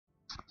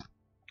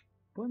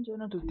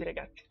Buongiorno a tutti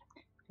ragazzi,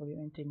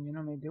 ovviamente il mio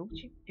nome è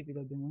Deuci e vi do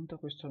il benvenuto a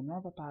questo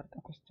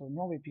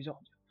nuovo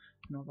episodio,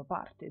 nuova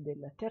parte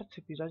del terzo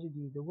episodio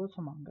di The Wolf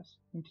Among Us,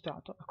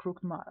 intitolato A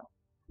Crooked Morrow.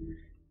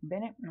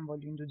 Bene, non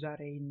voglio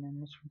indugiare in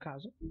nessun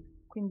caso,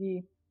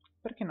 quindi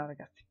perché no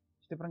ragazzi?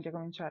 Siete pronti a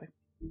cominciare?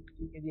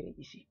 Io direi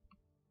di sì.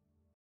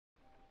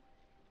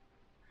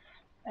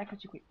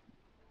 Eccoci qui,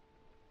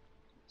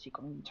 si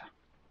comincia.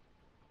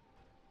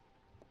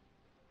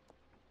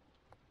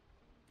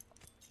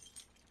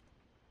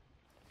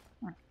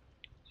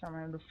 Siamo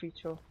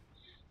nell'ufficio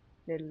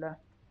del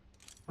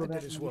I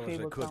did as governo di well as I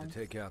could to Fabletown.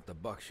 take out the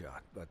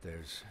buckshot, but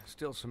there's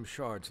still some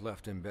shards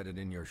left embedded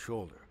in your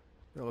shoulder.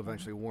 They'll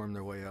eventually worm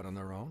their way out on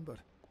their own, but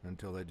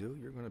until they do,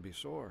 you're going to be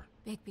sore.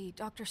 Bigby,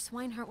 Dr.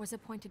 Swinehart was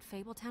appointed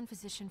Fabletown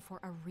physician for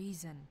a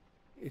reason.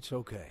 It's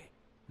okay.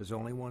 There's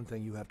only one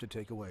thing you have to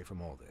take away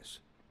from all this.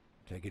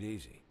 Take it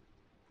easy.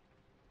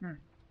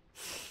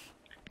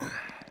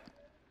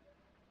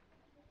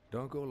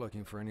 Don't go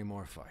looking for any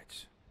more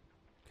fights.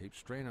 Keep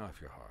strain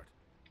off your heart.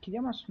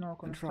 Chiediamo a Snow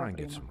come And sta try and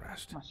get prima. some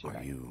rest. Ma sì, Are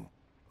dai. you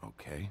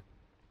okay?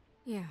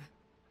 Yeah,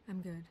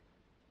 I'm good.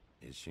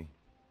 Is she?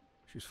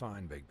 She's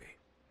fine, Bigby.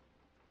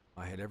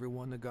 I had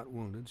everyone that got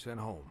wounded sent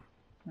home.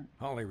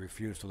 Holly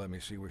refused to let me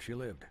see where she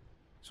lived,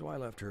 so I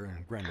left her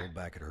and Grendel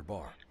back at her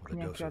bar with a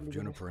Quindi dose anche of Holly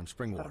juniper and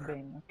spring star water.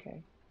 bene,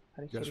 ok.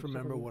 Just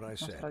remember what I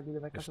said. Mostrargli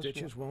dove è The casa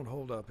stitches sua. won't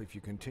hold up if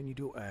you continue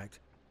to act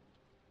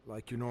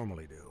like you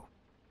normally do.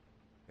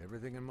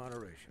 Everything in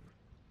moderation.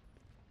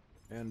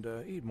 And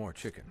eat more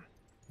chicken.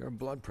 Your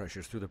blood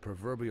pressure's through the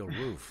proverbial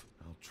roof.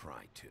 I'll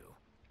try to.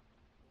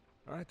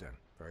 All right then.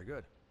 Very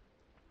good.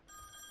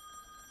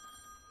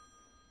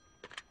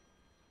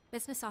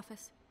 Business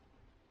office.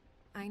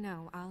 I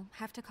know, I'll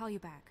have to call you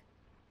back.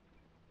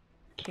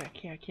 Chi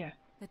è?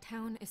 The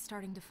town is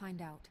starting to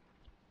find out.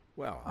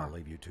 Well, I'll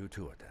leave you two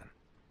to it then.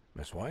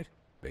 Miss White?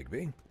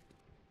 Bigby?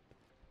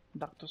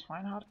 Dr.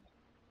 Swinehart?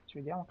 Ci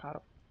vediamo,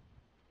 caro.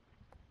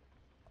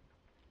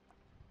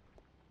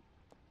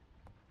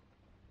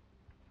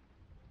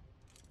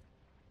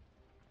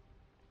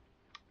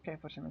 Ok,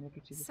 forse è meglio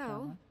che ci So,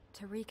 vediamo.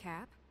 to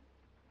recap,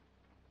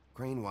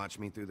 Crane watched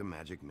me through the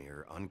magic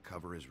mirror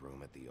uncover his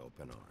room at the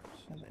open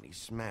arms, and then he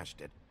smashed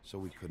it so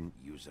we couldn't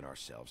use it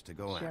ourselves to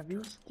go Ci ha after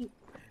him. visti.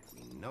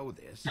 We know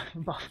this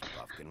because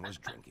Buffkin was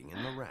drinking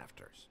in the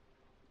rafters.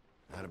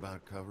 That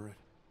about cover it?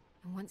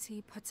 and once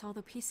he puts all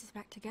the pieces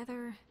back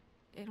together,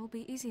 it'll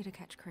be easy to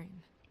catch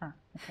Crane. Ah,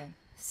 ok.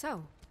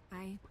 So,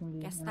 I Quindi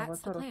guess una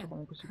that's volta the rotto plan,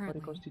 comunque si può currently.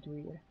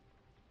 ricostituire.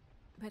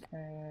 But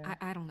Eh,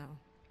 I don't know.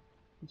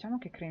 Diciamo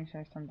che Crane se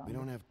ne sta We andando.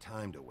 don't have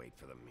time to wait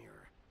for the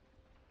mirror.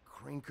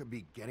 Crane could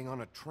be getting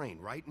on a train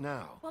right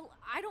now. Well,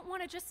 I don't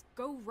want to just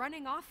go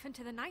running off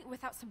into the night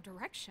without some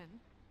direction.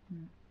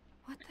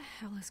 What the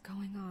hell is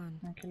going on?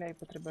 Anche lei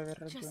potrebbe aver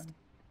Just, ragione.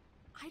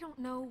 I don't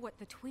know what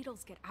the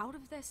Tweedles get out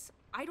of this.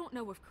 I don't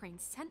know if Crane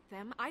sent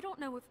them. I don't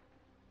know if...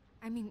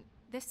 I mean,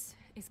 this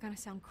is gonna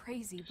sound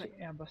crazy, Sì, but è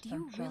do you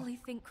abbastanza really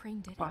think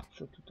Crane did it?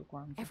 pazzo tutto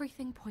quanto.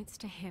 Everything points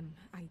to him.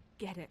 I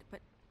get it,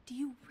 but do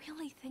you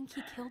really think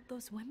he killed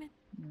those women?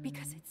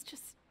 Because it's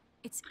just...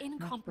 It's Non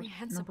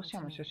incomprehensible to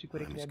possiamo me. essere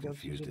sicuri che I'm li as abbia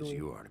uccisi confused as lui.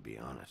 you are, to be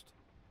honest.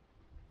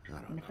 I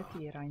don't In effetti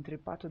know. era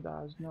intrippato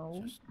da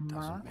Snow, Just ma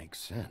doesn't make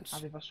sense.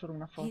 aveva solo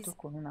una foto He's-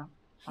 con una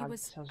He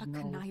was falsa a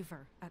Snow.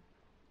 conniver, a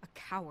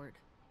coward,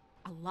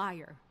 a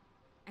liar.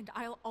 And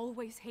I'll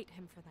always hate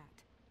him for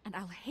that. And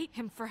I'll hate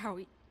him for how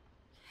he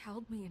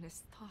held me in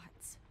his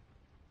thoughts.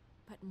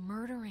 But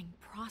murdering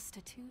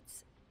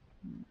prostitutes?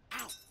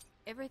 Ow!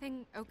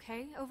 Everything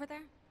okay over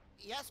there?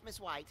 Yes, Miss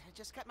White. I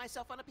just cut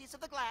myself on a piece of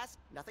the glass.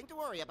 Nothing to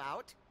worry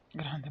about.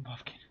 Grande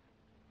Buffkin.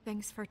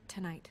 Thanks for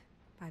tonight,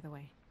 by the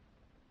way.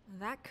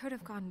 That could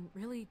have gone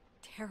really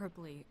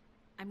terribly.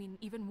 I mean,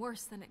 even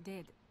worse than it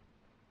did.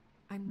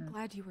 I'm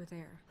glad you were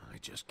there. I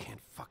just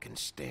can't fucking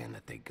stand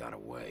that they got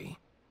away.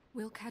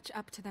 We'll catch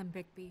up to them,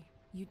 Bigby.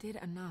 You did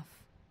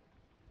enough.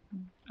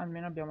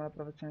 Almeno abbiamo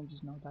l'approvazione di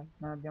Snow, dai.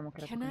 Non abbiamo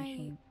creato Can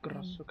nessun I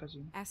grosso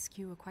casino. ask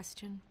you a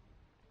question?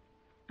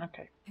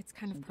 Ok. It's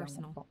kind of sentiamo un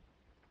personal. po'.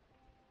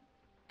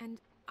 And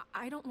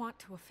I don't want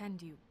to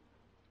offend you,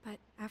 but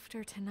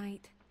after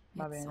tonight,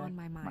 Va it's bene. on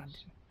my Ma mind.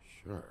 sì.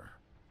 Sure.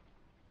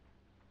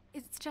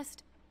 It's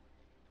just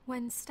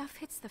when stuff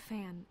hits the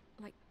fan,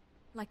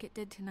 like it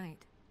did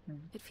tonight.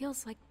 It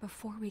feels like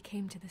before we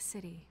came to the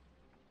city.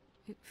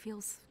 It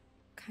feels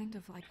kind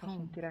of like Fa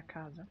home. sentire a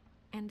casa.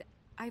 And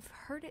I've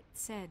heard it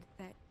said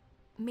that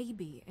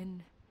maybe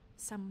in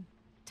some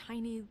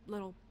tiny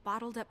little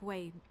bottled up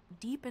way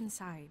deep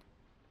inside,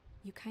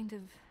 you kind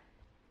of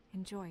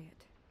enjoy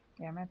it.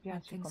 E a me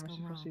piace things come go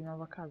se fossi di wrong.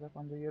 nuovo a casa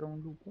quando io ero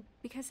un lupo.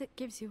 Because it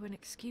gives you an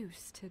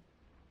excuse to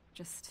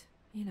just,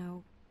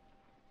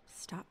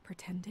 stop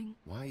pretending.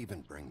 Why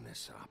even bring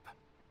this up?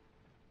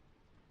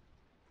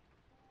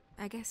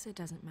 I guess it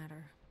doesn't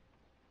matter.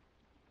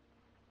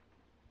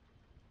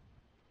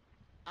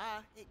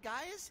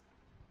 Guys?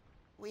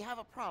 We have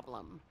a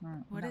problem.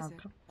 What Un is it?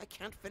 altro. I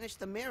can't finish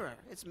the mirror.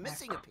 It's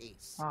missing a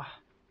piece. Ah,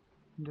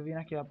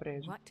 indovina chi l'ha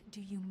preso. What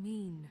do you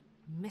mean,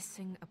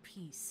 missing a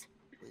piece?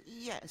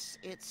 Yes,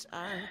 it's,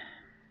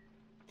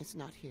 It's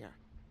not here.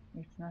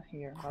 It's not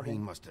here. Va Crane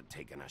bene. must have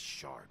taken a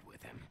shard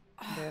with him.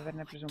 Deve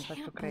averne preso un I pezzo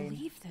can't Crane.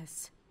 believe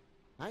this.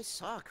 I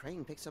saw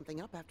Crane pick something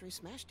up after he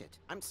smashed it.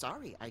 I'm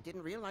sorry, I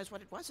didn't realize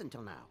what it was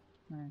until now.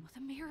 Well,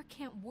 the mirror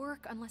can't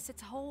work unless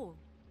it's whole.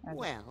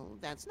 Well,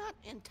 that's not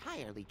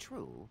entirely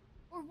true.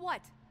 Or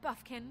what,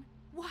 Buffkin?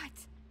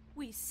 What?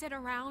 We sit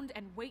around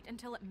and wait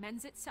until it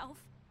mends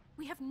itself?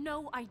 We have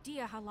no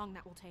idea how long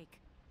that will take.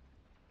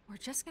 We're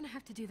just gonna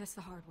have to do this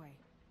the hard way.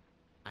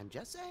 I'm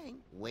just saying,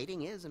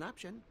 waiting is an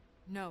option.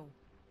 No.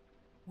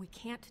 We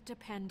can't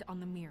depend on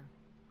the mirror.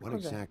 What Cos'è?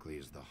 exactly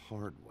is the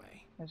hard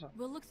way? Esatto.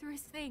 We'll look through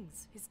his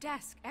things, his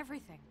desk,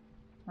 everything.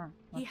 Ah,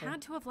 He ok.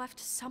 had to have left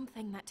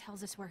something that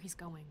tells us where he's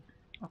going.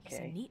 He's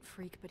a Ok. neat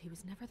freak, but he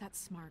was never that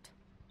smart.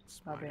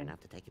 Smart bene. enough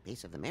to take a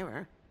piece of the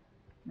mirror.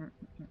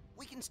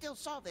 We can still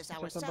solve this È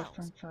stato ourselves.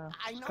 abbastanza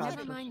I know scalzo,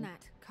 Never that. mind sì.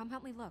 that. Come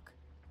help me look.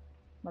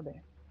 Va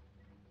bene.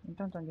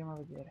 Intanto andiamo a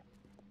vedere.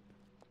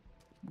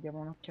 Diamo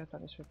un'occhiata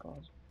alle sue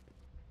cose.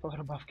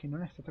 Povero Buffkin,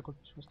 non è stata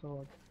colpa sua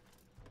stavolta.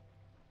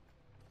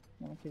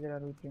 Andiamo a chiedere a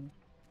lui prima.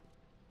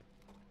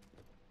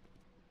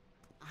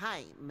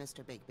 Hi,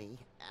 Mr. Bigby.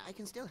 I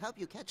can still help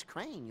you catch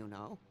Crane, you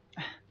know.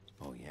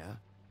 Oh, yeah?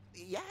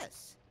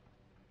 Yes.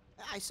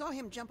 I saw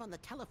him jump on the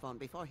telephone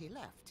before he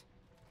left.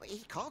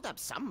 He called up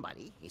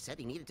somebody. He said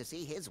he needed to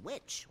see his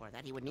witch, or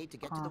that he would need to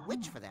get to the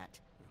witch for that.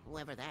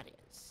 Whoever that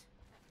is.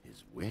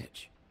 His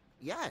witch?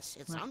 Yes,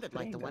 it Una sounded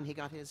like the strega. one he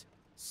got his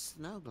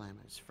snow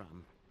glamours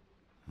from.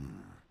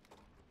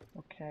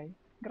 Ok.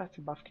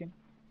 Grazie Buffkin.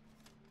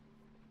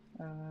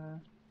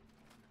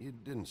 You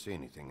didn't see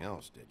anything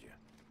else, did you?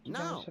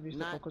 Vediamo No, se ha visto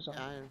not,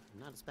 qualcos'altro.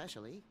 not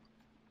especially.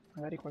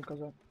 Magari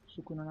qualcosa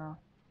su cui non ha...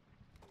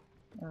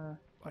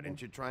 Why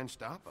didn't you try and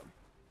stop him?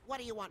 What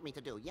do you want me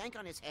to do, yank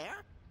on his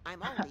hair?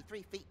 I'm only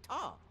 3 feet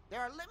tall. There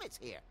are limits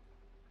here.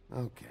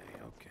 Okay,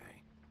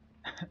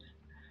 okay.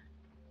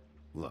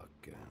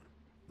 Look,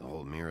 the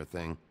whole mirror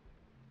thing,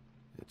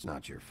 it's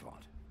not your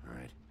fault, all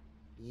right?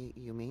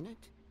 You mean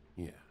it?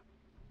 Yeah.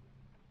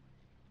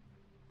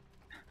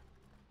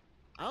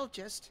 I'll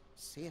just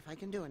see if I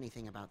can do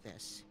anything about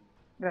this.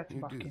 Grazie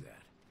You do Buffkin.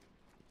 that.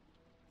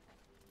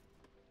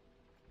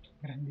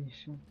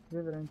 Grandissimo. Lui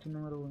è veramente il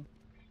numero uno.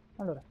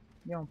 Allora,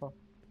 vediamo un po'.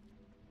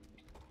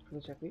 Cosa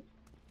c'è qui?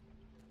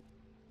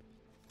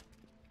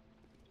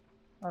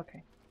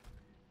 Ok.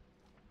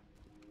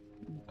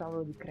 Il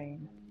tavolo di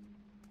Crane.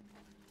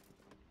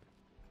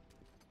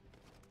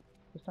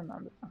 Dove sta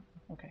andando? Ah,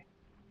 ok.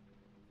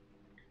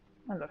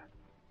 Allora.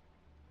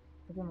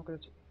 Vediamo cosa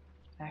c'è.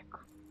 Ecco.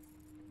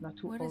 La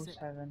What is it?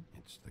 207.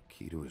 It's the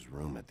key to his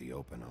room at the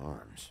open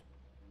arms.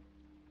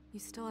 You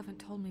still haven't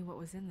told me what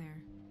was in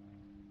there.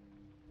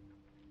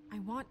 I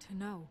want to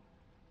know.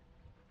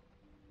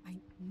 I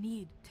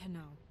need to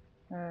know.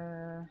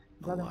 A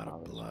Blood and lot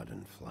of flowers. blood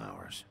and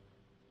flowers.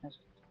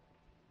 Esatto.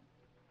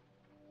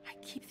 I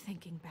keep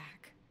thinking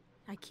back.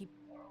 I keep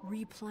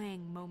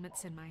replaying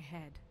moments in my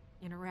head.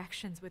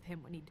 Interactions with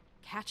him when he'd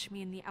catch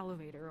me in the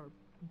elevator or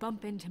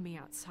bump into me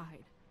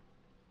outside.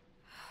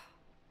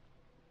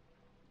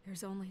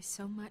 There's only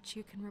so much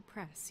you can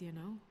repress, you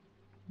know?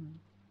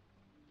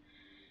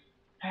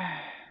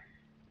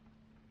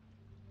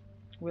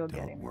 We'll get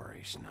Don't him.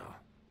 worry, Snow.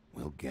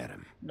 We'll get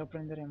him. Lo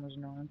prenderemo,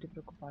 Snow, non ti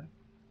preoccupare.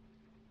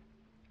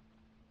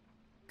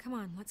 Come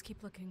on, let's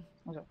keep looking.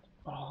 Esatto.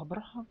 Oh,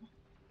 bravo.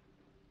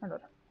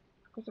 Allora,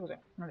 questo cos'è?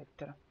 Una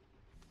lettera.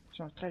 Ci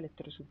sono 3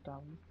 lettere sul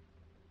tavolo.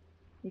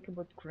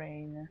 Ichabod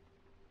Crane.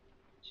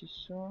 Ci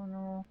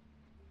sono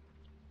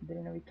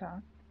delle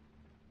novità?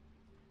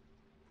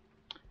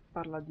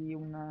 Parla di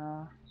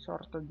una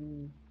sorta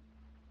di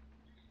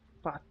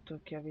patto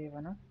che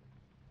avevano.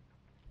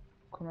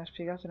 Come ha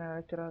spiegato nella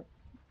lettera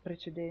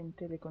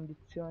precedente, le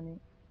condizioni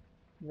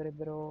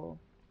dovrebbero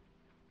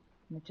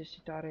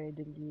necessitare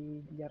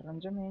degli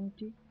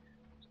arrangiamenti.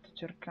 Sto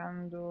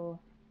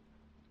cercando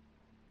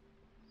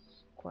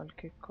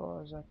qualche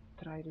cosa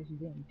tra i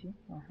residenti.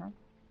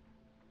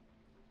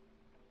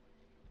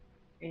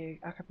 E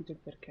ha capito il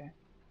perché.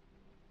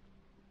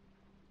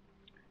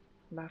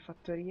 La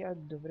fattoria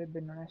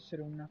dovrebbe non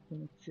essere una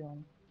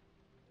punizione.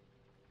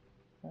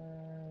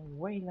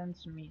 Wayland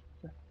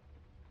Smith.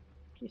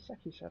 Chissà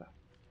chi sarà.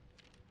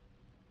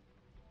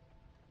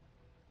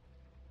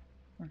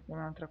 Diamo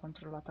un'altra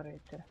controllata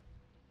lettera.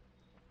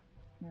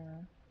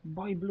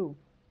 Boy Blue.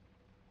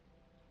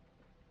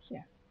 Chi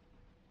è?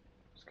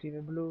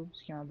 Scrive Blue,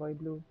 si chiama Boy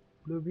Blue.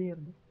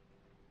 Bluebeard.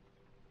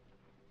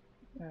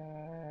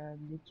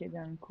 Gli chiede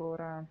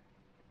ancora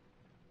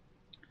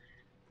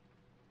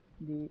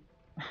di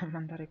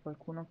mandare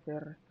qualcuno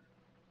per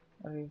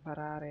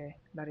riparare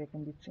l'aria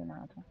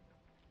condizionata.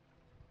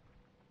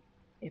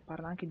 E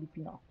parla anche di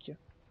Pinocchio.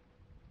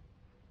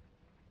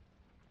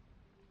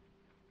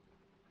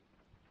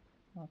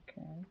 Ok.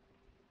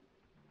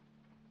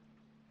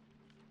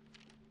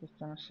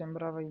 Questa non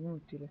sembrava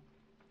inutile.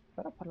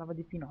 Però parlava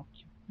di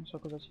Pinocchio. Non so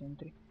cosa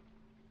c'entri.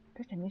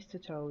 Questo è Mr.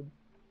 Toad.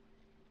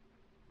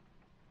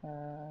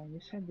 You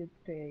said you'd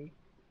pay.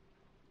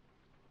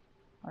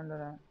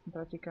 Allora, in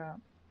pratica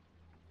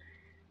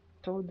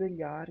Toad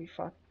gli ha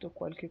rifatto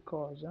qualche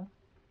cosa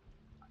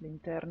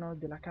all'interno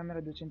della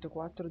camera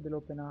 204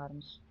 dell'Open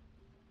Arms.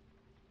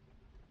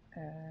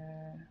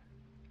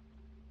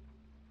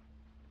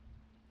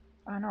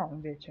 Ah no,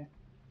 invece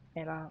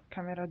è la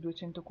camera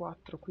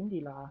 204,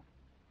 quindi una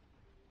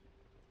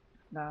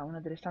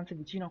delle stanze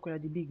vicino a quella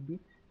di Bigby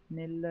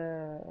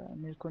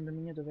nel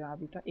condominio dove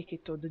abita e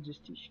che Todd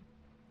gestisce.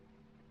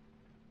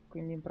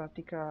 Quindi in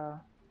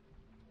pratica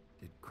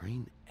Did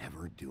Crane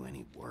ever do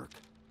any work?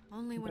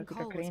 Only when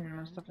Cole was Crane non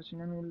around. sta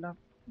facendo nulla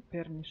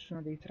per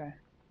nessuno dei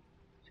tre,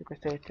 se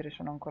queste lettere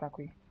sono ancora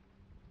qui.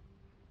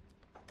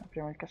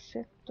 Apriamo il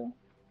cassetto.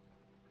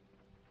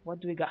 What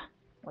do we got?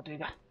 What do we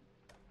got?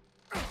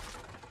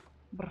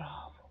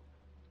 Bravo.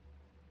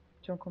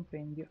 C'è un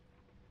compendio.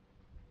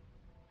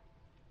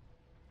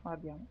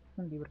 Abbiamo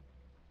un libro.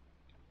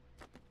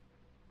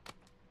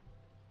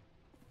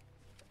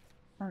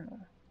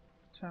 Allora,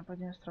 c'è una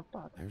pagina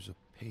strappata. There's a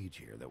page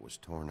here that was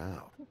torn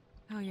out. Oh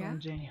Sono yeah? un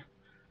genio.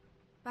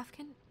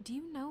 Buffkin, do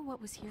you know what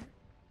was here?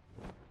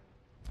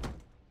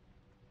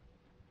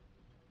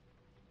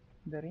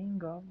 The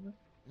Ring of...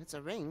 It's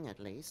a ring, at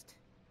least.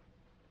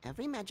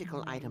 Every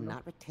magical item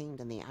not retained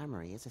in the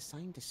armory is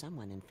assigned to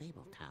someone in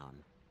Fabletown.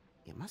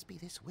 It must be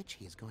this witch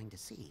he is going to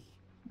see.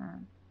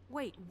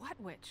 Wait, what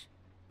witch?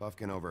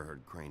 Buffkin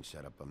overheard Crane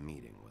set up a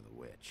meeting with a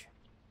witch.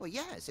 Well,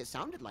 yes, it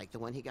sounded like the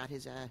one he got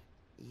his,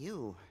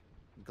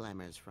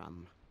 glamours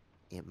from.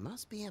 It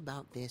must be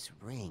about this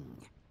ring.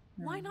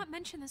 Why not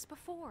mention this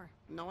before?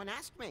 No one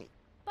asked me.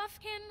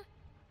 Buffkin!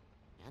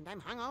 And I'm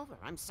hungover.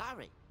 I'm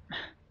sorry.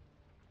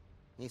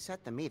 He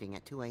set the meeting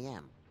at 2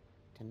 a.m.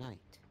 tonight.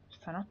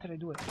 Stanotte alle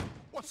 2.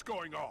 What's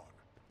going on?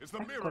 Is the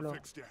mirror Eccolo.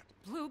 fixed yet?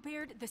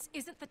 Bluebeard, this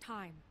isn't the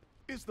time.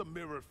 Is the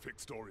mirror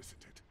fixed or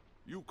isn't it?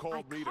 You I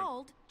called me to...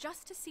 called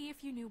just to see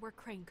if you knew where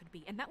Crane could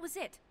be, and that was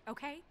it,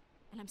 okay?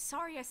 And I'm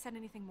sorry I said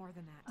anything more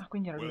than that. Ah,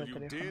 quindi era lui Well, al you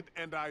telefono. did,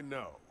 and I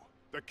know.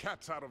 The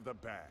cat's out of the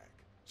bag.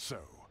 So,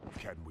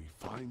 can we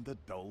find the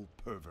dull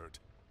pervert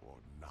or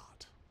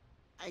not?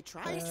 I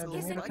tried This to,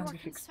 isn't mirror can your be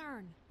fixed.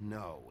 concern.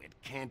 No, it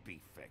can't be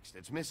fixed.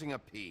 It's missing a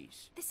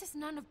piece. This is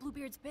none of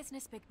Bluebeard's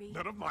business, Bigby.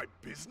 None of my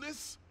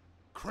business?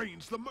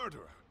 Crane's the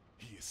murderer.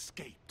 He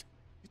escaped.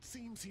 It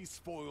seems he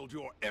spoiled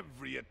your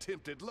every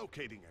attempt at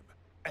locating him.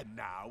 And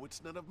now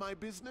it's none of my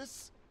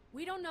business?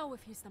 We don't know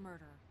if he's the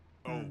murderer.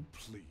 Oh,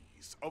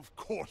 please. Of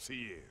course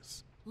he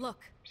is. Look,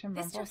 Sembra un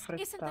this po' just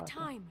isn't the affrettato.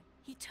 time.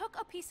 He took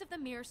a piece of the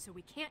mirror, so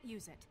we can't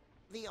use it.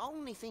 The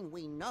only thing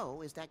we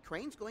know is that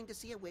Crane's going to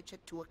see a witch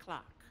at 2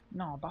 o'clock.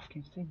 No,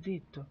 Buffkin, stai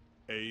zitto.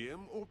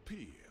 AM or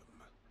PM?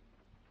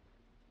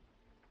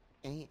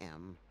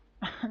 A.M.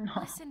 No,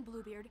 Listen,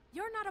 Bluebeard,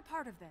 you're not a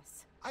part of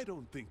this. I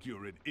don't think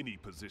you're in any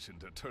position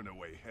to turn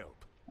away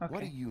help. ok.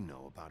 What do you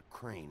know about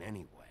Crane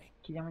anyway?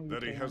 Chiediamogli di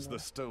That he Crane, has allora. the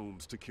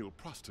stones to kill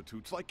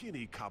prostitutes like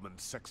any common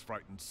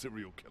sex-frightened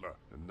serial killer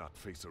and not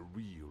face a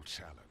real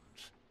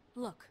challenge.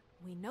 Look,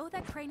 we know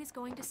that Crane is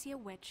going to see a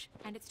witch,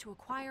 and it's to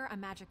acquire a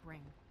magic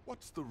ring.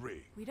 What's the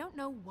ring? We don't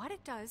know what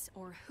it does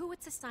or who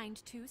it's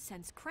assigned to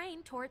since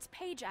Crane tore its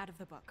page out of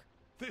the book.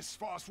 This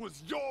farce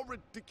was your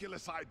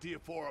ridiculous idea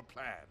for a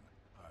plan.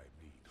 I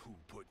mean, who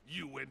put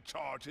you in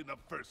charge in the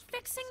first place?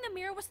 Fixing the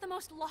mirror was the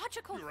most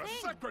logical You're a thing.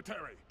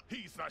 secretary.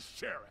 He's the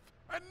sheriff.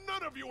 And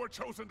none of you were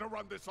chosen to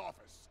run this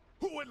office.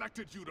 Who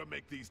elected you to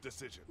make these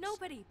decisions?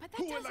 Nobody, but that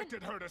Who doesn't...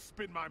 elected her to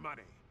spend my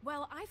money?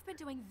 Well, I've been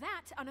doing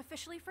that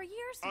unofficially for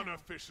years now.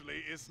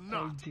 Unofficially is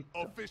not zitto.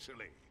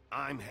 officially.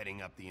 I'm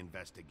heading up the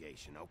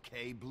investigation,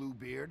 okay,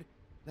 Bluebeard?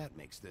 That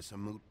makes this a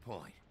moot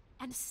point.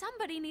 And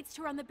somebody needs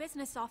to run the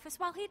business office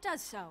while he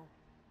does so.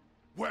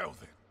 Well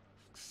then,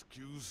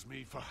 excuse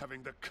me for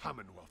having the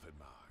Commonwealth in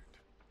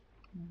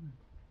mind.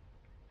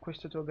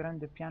 Questo tuo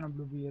grande piano,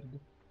 Bluebeard,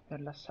 per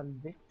la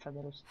salvezza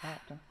dello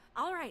Stato.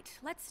 All right,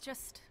 let's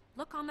just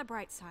look on the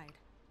bright side.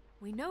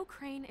 We know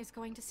Crane is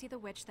going to see the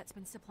witch that's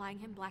been supplying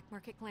him black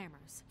market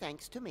glamours.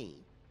 Thanks to me.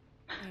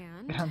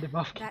 And Grande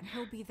Buffkin. that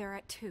he'll be there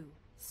at 2.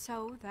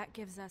 So that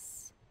gives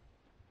us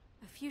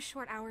a few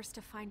short hours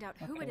to find out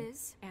who it Ok.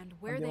 is and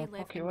where Abbiamo they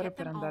live poche and ore get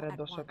per them all andare at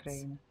addosso a once.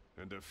 Crane.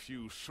 And a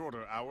few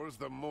shorter hours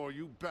the more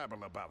you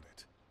babble about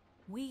it.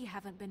 We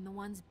haven't been the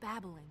ones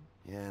babbling.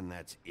 Yeah, and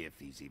that's if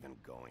he's even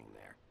going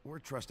there. We're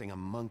trusting a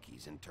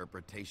monkey's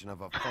interpretation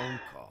of a phone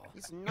call.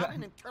 It's not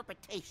an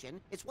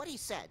interpretation. It's what he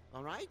said,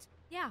 all right?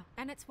 Yeah,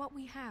 and it's what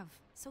we have.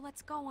 So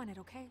let's go on it,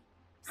 okay?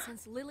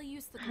 Since Lily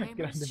used the glamours,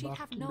 Grande she'd have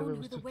Buffkin, known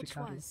dovevo who the witch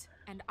stuzzicarlo. was.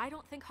 And I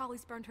don't think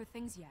Holly's burned her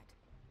things yet.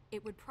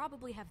 It would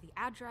probably have the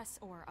address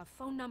or a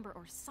phone number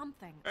or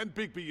something. And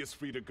Bigby is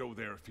free to go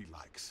there if he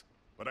likes.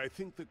 But I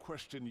think the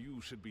question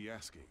you should be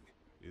asking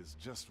is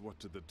just what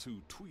do the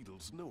two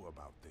Tweedles know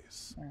about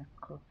this?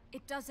 Ecco,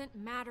 It doesn't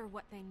matter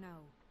what they know.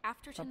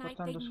 After sta tonight,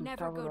 portando they'd sul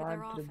never go tavolo to their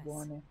altre office.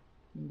 buone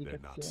They're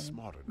not indicazioni.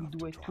 smart I enough to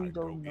due try and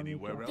Tweedle go non mi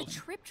anywhere The else.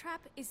 piacciono. trip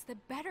trap is the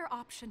better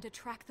option to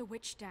track the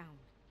witch down.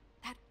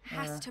 That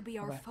has to be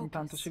our Vabbè,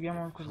 intanto focus.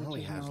 seguiamo cosa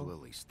Holly ci has sono.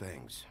 Lily's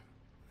things.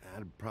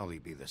 That'd probably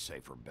be the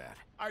safer bet.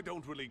 I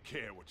don't really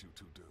care what you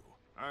two do.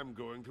 I'm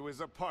going to his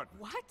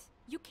apartment. What?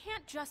 You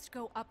can't just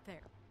go up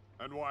there.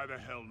 And why the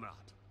hell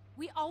not?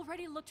 We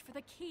already looked for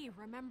the key,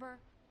 remember?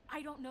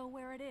 I don't know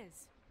where it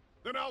is.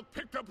 Then I'll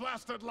pick the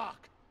blasted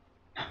lock.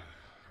 La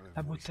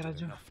I've butterà wasted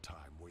giù. enough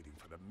time waiting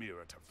for the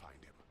mirror to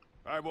find him.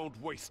 I won't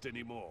waste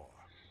any more.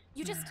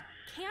 You just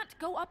can't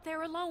go up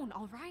there alone,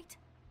 all right?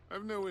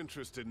 I've no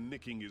interest in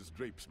nicking his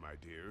drapes, my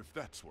dear, if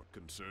that's what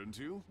concerns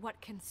you. What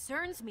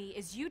concerns me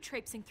is you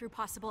traipsing through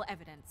possible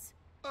evidence.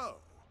 Oh,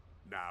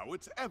 now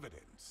it's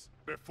evidence.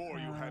 Before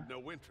you had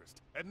no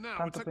interest, and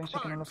now it's Tanto a penso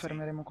che non crime lo scene.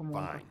 fermeremo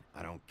comunque. Fine,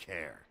 I don't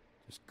care.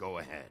 Just go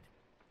ahead.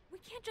 We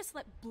can't just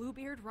let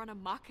Bluebeard run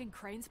amok in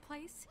Crane's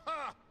place.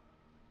 Ha!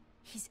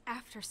 He's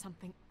after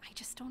something. I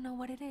just don't know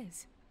what it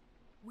is.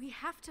 We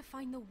have to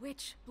find the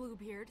witch,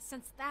 Bluebeard,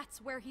 since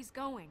that's where he's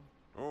going.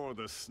 Or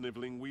the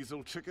sniveling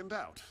weasel chickened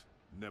out.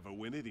 Never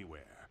went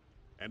anywhere.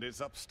 And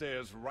is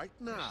upstairs right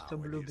now Questo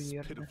in his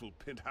Bluebeard. pitiful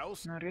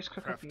penthouse, Non riesco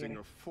a crafting capire.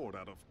 a fort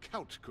out of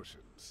couch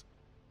cushions.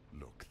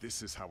 Look,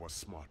 this is how a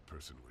smart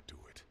person would do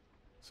it.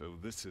 So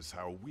this is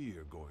how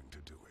we're going to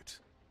do it.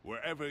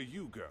 Wherever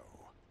you go,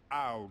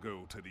 I'll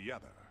go to the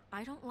other.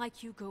 I don't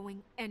like you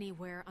going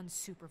anywhere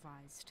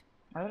unsupervised.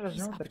 Allora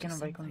He's Snow, up perché to non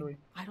vai con something. lui?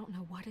 I don't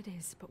know what it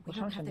is, but we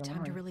Possiamo don't have the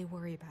andiamo time to noi. really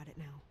worry about it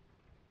now.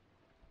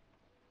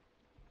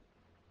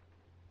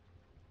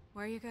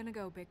 Where are you gonna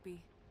go,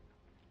 Bigby?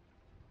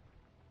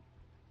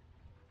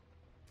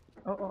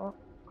 Oh, oh, oh,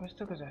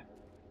 questo cos'è?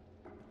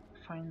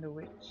 Find the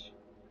witch.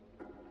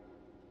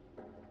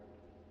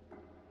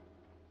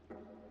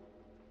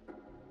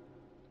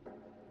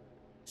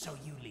 So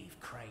you leave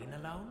Crane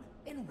alone,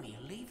 and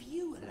we'll leave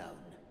you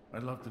alone.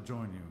 I'd love to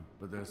join you,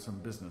 but there's some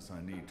business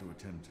I need to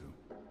attend to.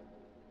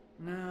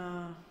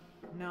 No,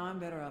 I'm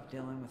better off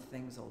dealing with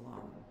things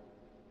alone.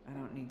 I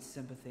don't need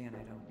sympathy and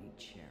I don't need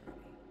charity.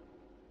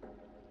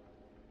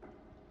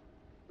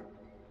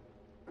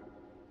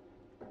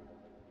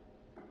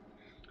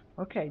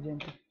 Ok,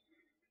 gente.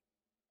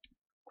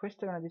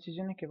 Questa è una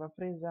decisione che va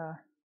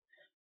presa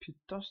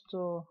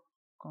piuttosto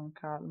con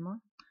calma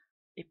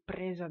e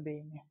presa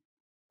bene,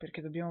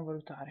 perché dobbiamo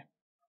valutare.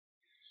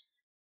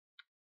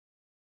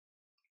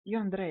 Io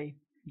andrei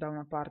da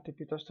una parte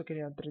piuttosto che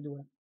le altre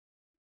due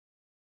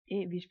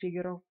e vi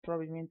spiegherò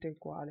probabilmente il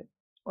quale.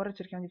 Ora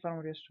cerchiamo di fare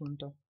un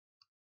riassunto.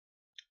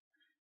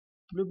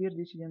 Bluebeard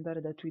dice di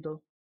andare da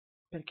Tweedle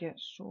perché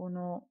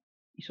sono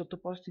i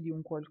sottoposti di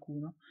un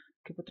qualcuno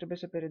che potrebbe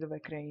sapere dov'è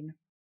Crane.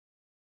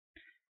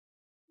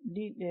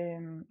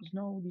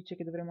 Snow dice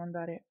che dovremmo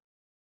andare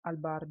al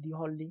bar di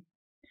Holly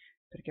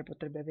perché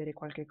potrebbe avere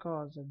qualche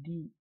cosa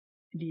di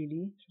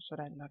Lily, sua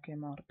sorella che è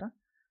morta,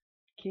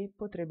 che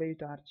potrebbe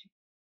aiutarci.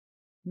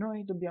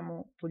 Noi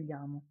vogliamo,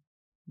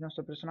 il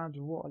nostro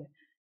personaggio vuole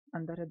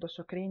andare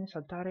addosso a Crane e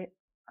saltare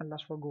alla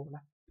sua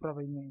gola,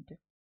 probabilmente.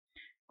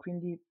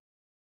 Quindi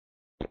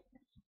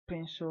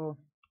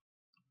penso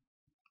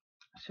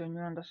se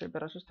ognuno andasse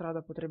per la sua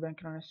strada potrebbe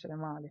anche non essere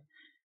male.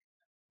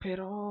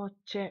 Però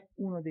c'è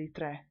uno dei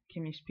tre che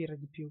mi ispira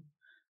di più,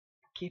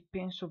 che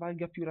penso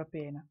valga più la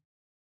pena.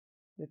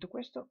 Detto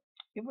questo,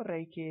 io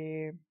vorrei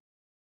che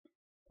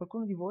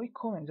qualcuno di voi,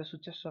 come è già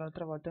successo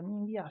l'altra volta, mi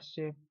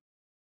inviasse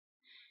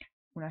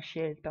una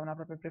scelta, una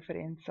propria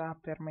preferenza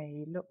per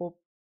mail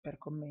o per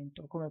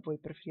commento, come voi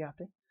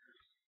preferiate,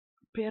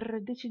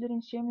 per decidere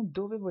insieme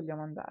dove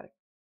vogliamo andare.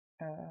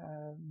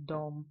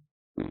 Do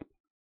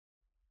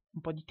un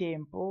po' di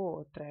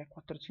tempo, 3,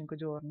 4, 5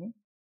 giorni,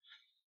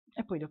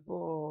 e poi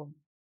dopo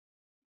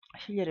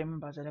sceglieremo in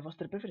base alle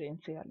vostre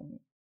preferenze e alle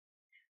mie.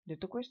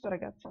 Detto questo,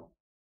 ragazzi,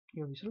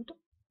 io vi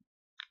saluto.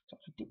 Ciao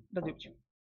a tutti, da Deuci.